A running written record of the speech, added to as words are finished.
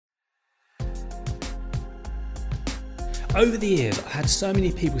Over the years, I've had so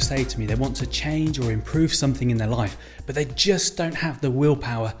many people say to me they want to change or improve something in their life, but they just don't have the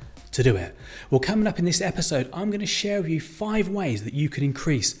willpower to do it. Well, coming up in this episode, I'm going to share with you 5 ways that you can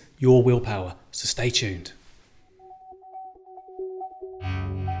increase your willpower, so stay tuned.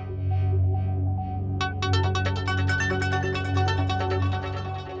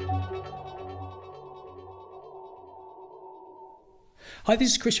 Hi,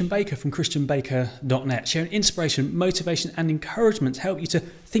 this is Christian Baker from christianbaker.net, sharing inspiration, motivation and encouragement to help you to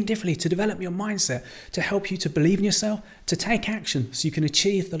think differently, to develop your mindset, to help you to believe in yourself, to take action so you can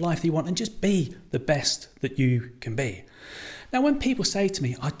achieve the life that you want and just be the best that you can be. Now, when people say to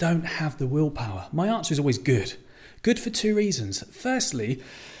me, I don't have the willpower, my answer is always good. Good for 2 reasons. Firstly,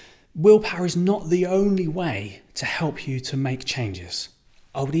 willpower is not the only way to help you to make changes.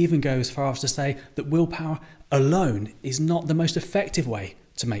 I would even go as far as to say that willpower alone is not the most effective way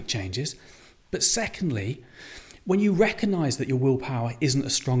to make changes. But secondly, when you recognise that your willpower isn't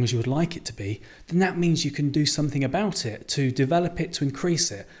as strong as you would like it to be, then that means you can do something about it, to develop it, to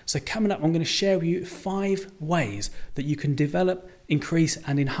increase it. So coming up, I'm going to share with you 5 ways that you can develop, increase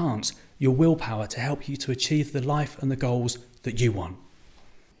and enhance your willpower to help you to achieve the life and the goals that you want.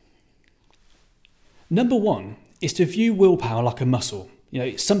 Number 1 is to view willpower like a muscle.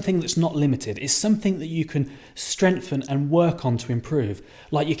 It's something that's not limited. It's something that you can strengthen and work on to improve,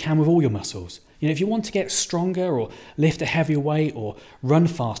 like you can with all your muscles. If you want to get stronger or lift a heavier weight or run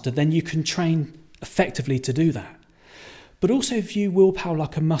faster, then you can train effectively to do that. But also view willpower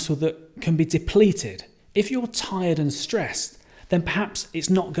like a muscle that can be depleted. If you're tired and stressed, then perhaps it's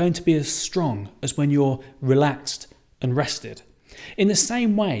not going to be as strong as when you're relaxed and rested. In the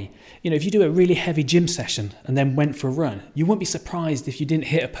same way, if you do a really heavy gym session and then went for a run, you won't be surprised if you didn't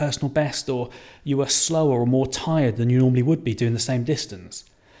hit a personal best or you were slower or more tired than you normally would be doing the same distance.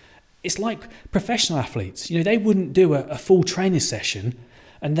 It's like professional athletes. They wouldn't do a full training session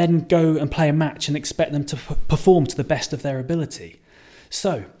and then go and play a match and expect them to perform to the best of their ability.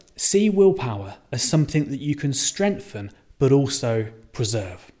 So, see willpower as something that you can strengthen but also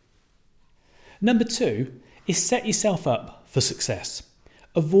preserve. Number 2 is set yourself up for success.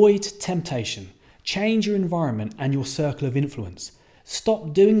 Avoid temptation. Change your environment and your circle of influence.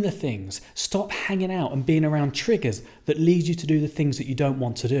 Stop doing the things. Stop hanging out and being around triggers that lead you to do the things that you don't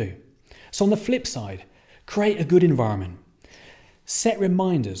want to do. So on the flip side, create a good environment. Set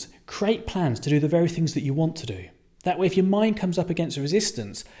reminders. Create plans to do the very things that you want to do. That way, if your mind comes up against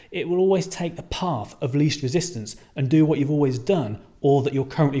resistance, it will always take the path of least resistance and do what you've always done or that you're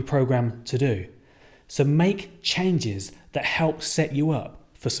currently programmed to do. So make changes that help set you up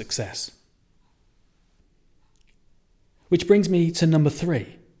for success. Which brings me to number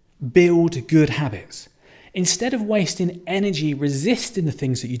 3, build good habits. Instead of wasting energy resisting the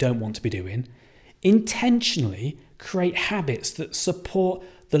things that you don't want to be doing, intentionally create habits that support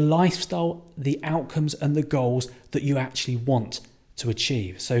the lifestyle, the outcomes and the goals that you actually want to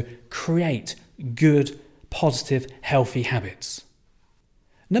achieve. So create good, positive, healthy habits.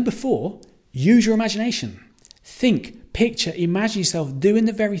 Number 4, use your imagination. Think, picture, imagine yourself doing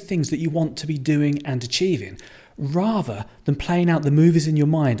the very things that you want to be doing and achieving, rather than playing out the movies in your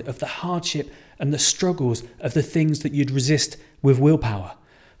mind of the hardship and the struggles of the things that you'd resist with willpower.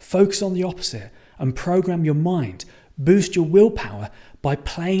 Focus on the opposite and program your mind. Boost your willpower by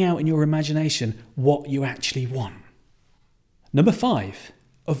playing out in your imagination what you actually want. Number 5,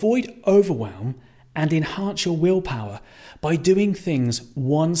 avoid overwhelm and enhance your willpower by doing things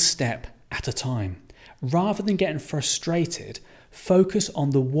one step at a time. Rather than getting frustrated, focus on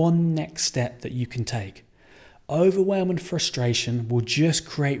the one next step that you can take. Overwhelm and frustration will just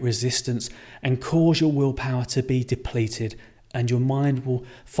create resistance and cause your willpower to be depleted, and your mind will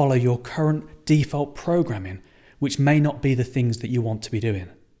follow your current default programming, which may not be the things that you want to be doing.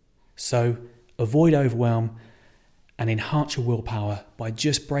 So avoid overwhelm and enhance your willpower by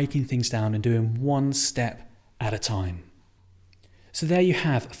just breaking things down and doing one step at a time. So there you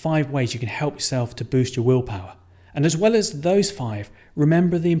have 5 ways you can help yourself to boost your willpower. And as well as those 5,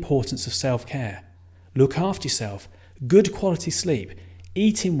 remember the importance of self-care. Look after yourself. Good quality sleep,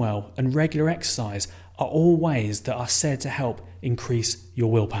 eating well and regular exercise are all ways that are said to help increase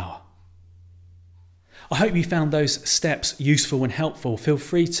your willpower. I hope you found those steps useful and helpful. Feel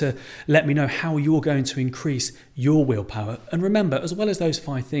free to let me know how you're going to increase your willpower. And remember, as well as those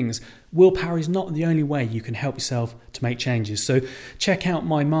 5 things, willpower is not the only way you can help yourself to make changes. So check out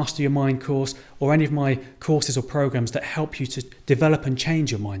my Master Your Mind course or any of my courses or programs that help you to develop and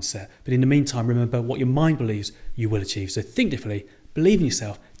change your mindset. But in the meantime, remember what your mind believes you will achieve. So think differently, believe in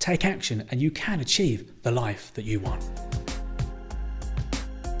yourself, take action, and you can achieve the life that you want.